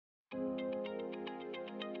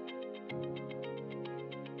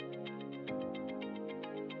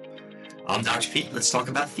I'm Dr. Pete. Let's talk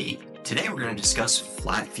about feet. Today we're going to discuss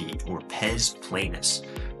flat feet, or pes planus.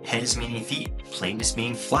 Pes meaning feet, planus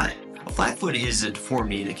meaning flat. A flat foot is a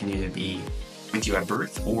deformity that can either be with you at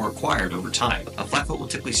birth or acquired over time. A flat foot will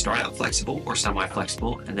typically start out flexible or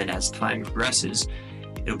semi-flexible, and then as time progresses,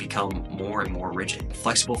 it'll become more and more rigid.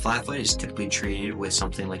 Flexible flat foot is typically treated with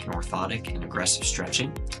something like an orthotic and aggressive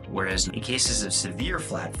stretching, whereas in cases of severe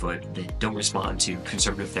flat foot that don't respond to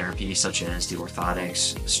conservative therapy such as the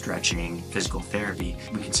orthotics, stretching, physical therapy,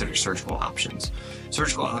 we consider surgical options.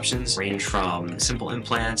 Surgical options range from simple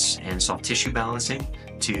implants and soft tissue balancing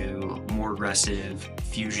to more aggressive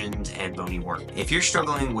fusions and bony work. If you're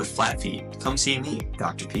struggling with flat feet, come see me,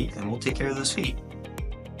 Dr. Pete, and we'll take care of those feet.